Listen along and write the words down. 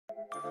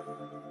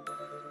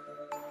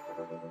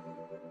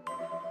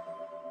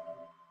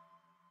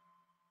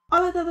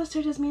Hola todos,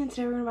 soy Jasmine, and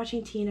today we're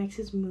watching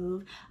TNX's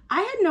Move.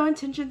 I had no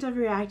intentions of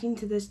reacting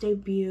to this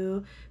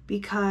debut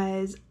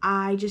because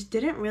I just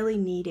didn't really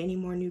need any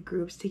more new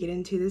groups to get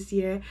into this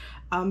year.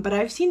 But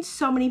I've seen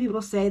so many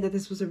people say that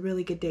this was a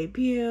really good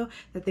debut,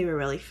 that they were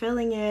really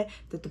feeling it,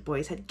 that the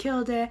boys had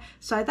killed it.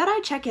 So I thought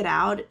I'd check it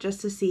out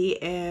just to see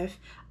if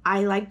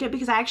I liked it,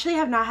 because I actually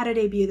have not had a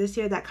debut this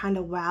year that kind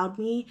of wowed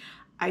me.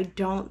 I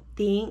don't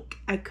think,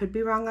 I could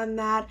be wrong on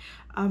that,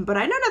 but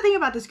I know nothing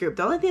about this group.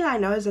 The only thing I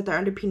know is that they're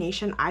under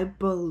PNation, I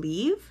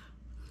believe.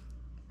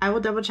 I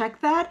will double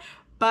check that,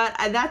 but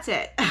that's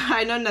it.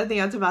 I know nothing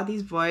else about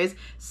these boys,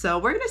 so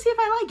we're gonna see if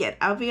I like it.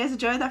 I hope you guys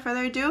enjoy. Without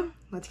further ado,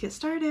 let's get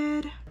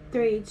started.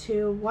 3,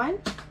 2, 1.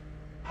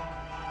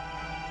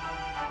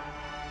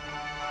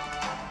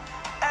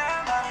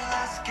 Everybody,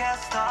 let's get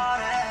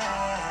started.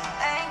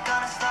 Ain't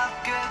gonna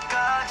stop, good.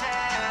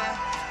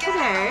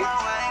 Okay.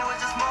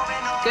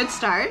 Good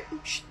start.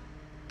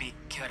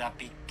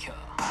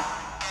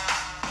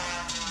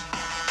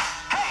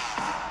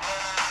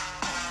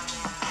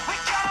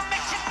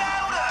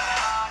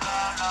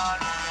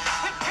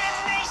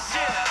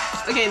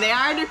 Okay, they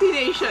are under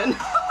PNation.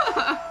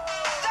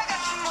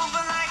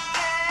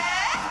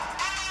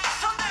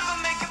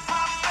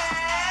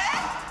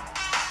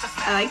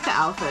 I like the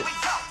outfits.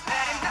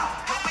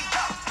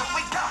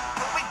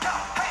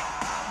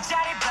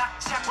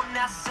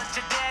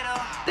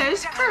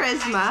 There's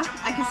charisma.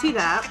 I can see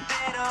that.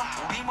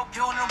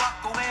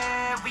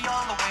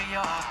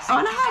 I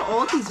wonder how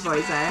old these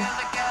boys are.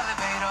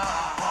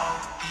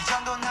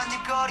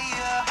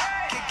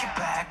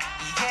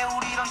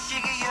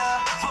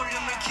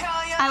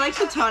 I like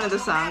the tone of the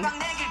song.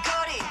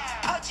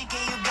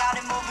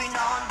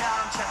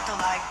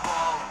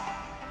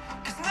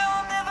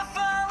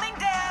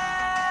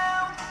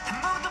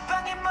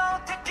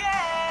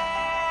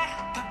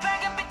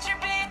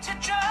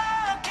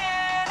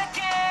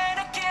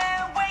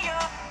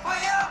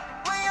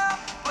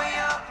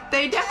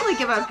 They definitely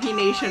give a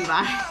PNation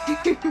vibe.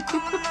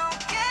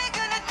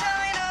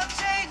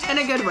 In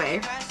a good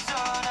way.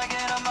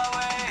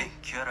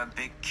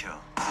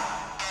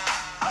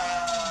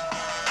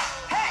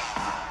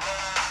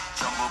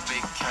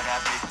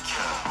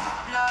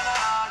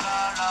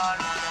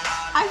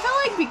 I feel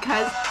like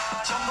because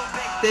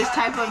this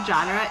type of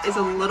genre is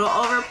a little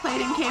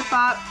overplayed in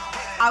K-pop,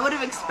 I would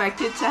have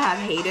expected to have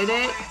hated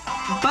it,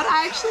 but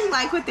I actually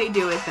like what they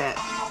do with it.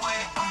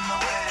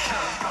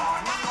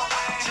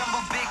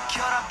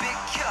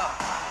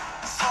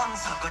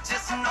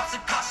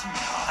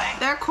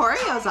 Their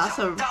choreo is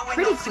also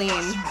pretty clean.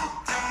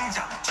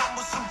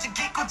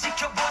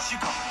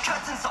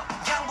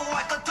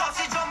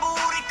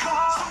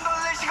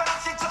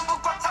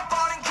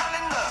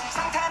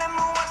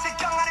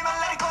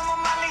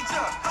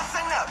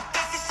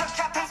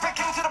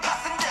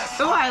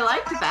 Oh, I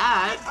liked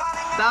that.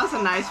 That was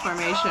a nice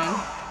formation.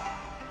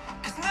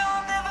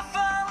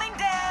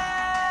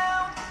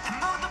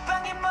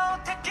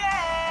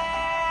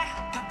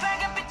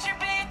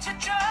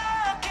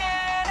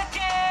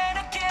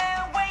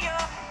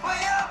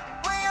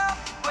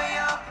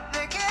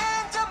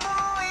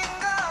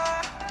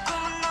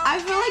 I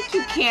feel like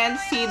you can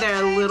see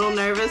they're a little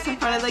nervous in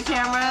front of the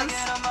cameras.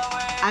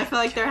 I feel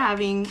like they're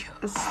having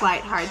a slight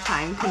hard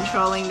time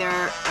controlling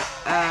their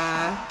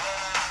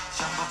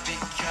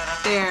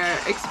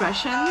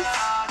expressions.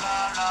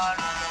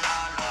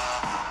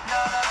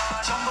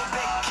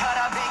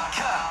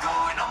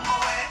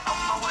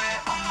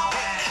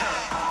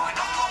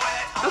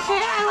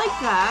 Okay, I like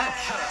that.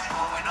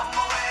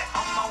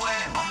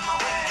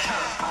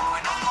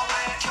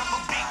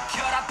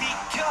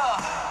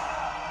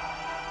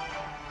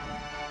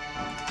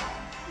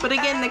 But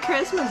again, the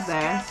charisma's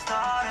there.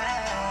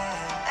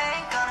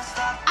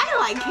 I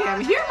like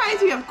him. He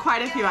reminds me of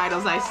quite a few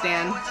idols I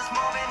stan.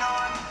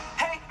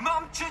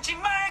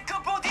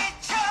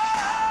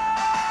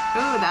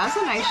 Ooh, that was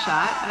a nice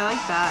shot. I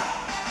like that.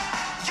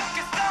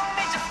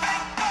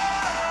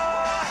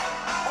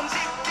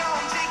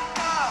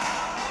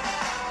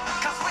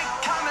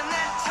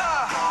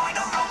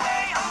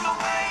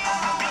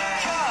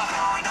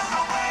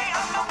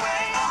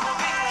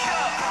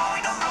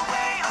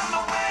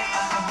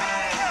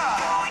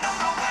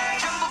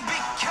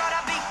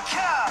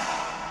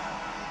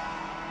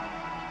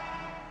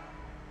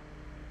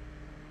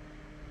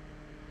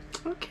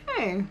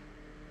 Okay.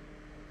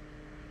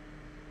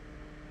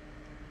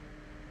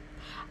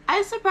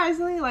 I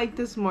surprisingly like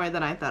this more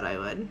than I thought I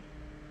would.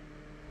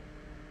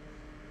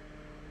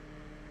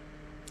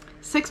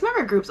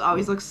 6-member groups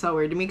always look so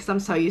weird to me because I'm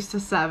so used to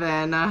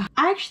 7. I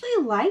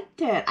actually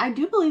liked it. I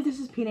do believe this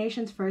is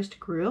PNation's first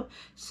group.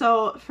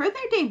 So for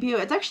their debut,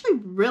 it's actually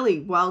really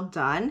well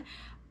done.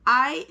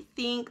 I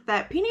think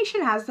that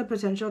PNation has the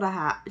potential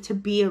to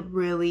be a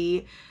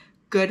really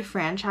good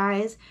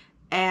franchise,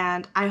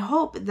 and I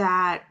hope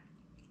that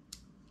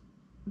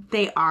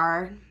they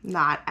are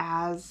not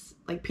as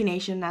like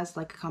PNation as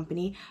like a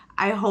company.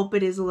 I hope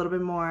it is a little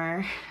bit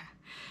more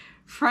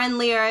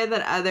friendlier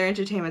than other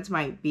entertainments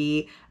might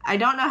be. I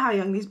don't know how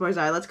young these boys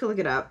are. Let's go look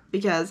it up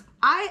because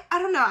I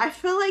don't know. I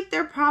feel like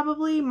they're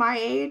probably my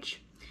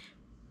age,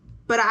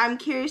 but I'm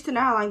curious to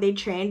know how long they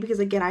trained because,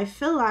 again, I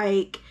feel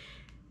like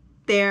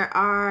there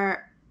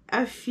are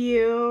a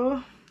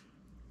few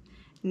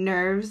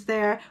nerves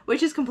there,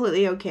 which is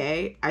completely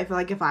okay. I feel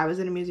like if I was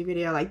in a music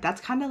video, like,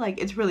 that's kind of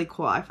like, it's really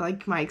cool. I feel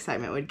like my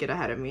excitement would get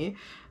ahead of me.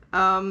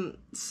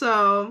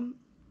 So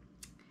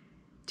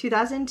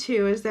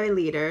 2002 is their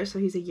leader, so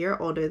he's a year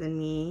older than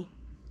me.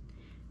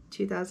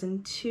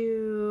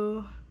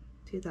 2002,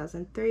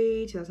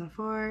 2003,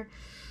 2004,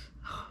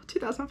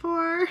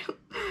 2004,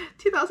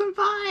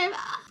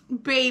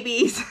 2005,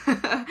 babies.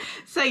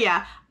 So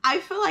yeah, I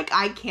feel like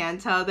I can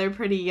tell they're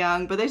pretty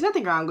young, but there's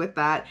nothing wrong with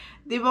that.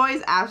 The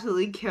boys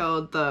absolutely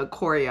killed the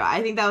choreo.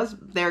 I think that was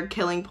their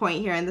killing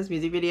point here in this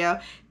music video.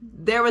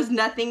 There was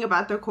nothing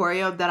about the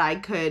choreo that I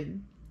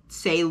could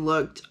say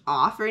looked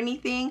off or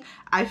anything.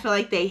 I feel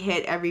like they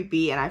hit every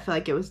beat and I feel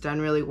like it was done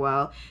really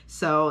well.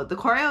 So the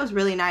choreo is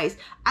really nice.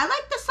 I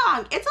like the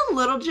song. It's a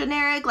little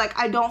generic. Like,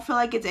 I don't feel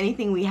like it's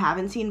anything we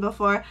haven't seen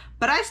before,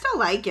 but I still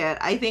like it.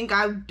 I think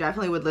I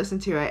definitely would listen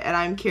to it, and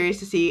I'm curious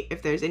to see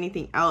if there's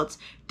anything else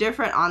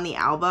different on the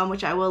album,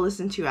 which I will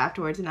listen to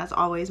afterwards, and as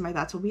always, my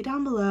thoughts will be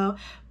down below.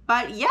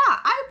 But yeah,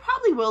 I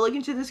probably will look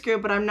into this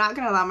group, but I'm not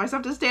going to allow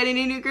myself to stay in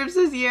any new groups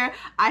this year.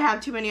 I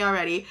have too many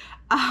already.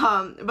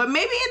 But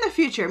maybe in the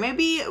future,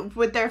 maybe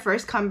with their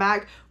first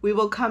comeback, we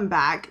will come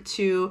back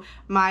to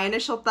my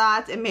initial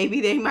thoughts and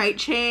maybe they might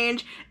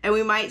change and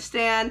we might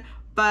stand.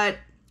 But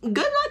good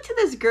luck to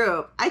this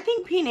group. I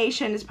think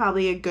PNation is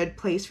probably a good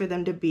place for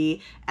them to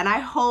be, and I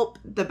hope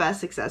the best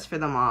success for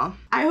them all.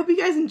 I hope you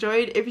guys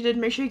enjoyed. If you did,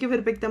 make sure you give it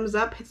a big thumbs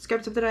up, hit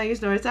subscribe so that I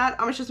know where it's at.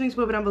 I'll make sure something's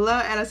moving down below,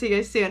 and I'll see you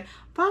guys soon.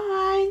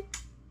 Bye!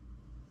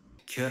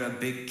 Kill a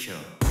big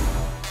kill.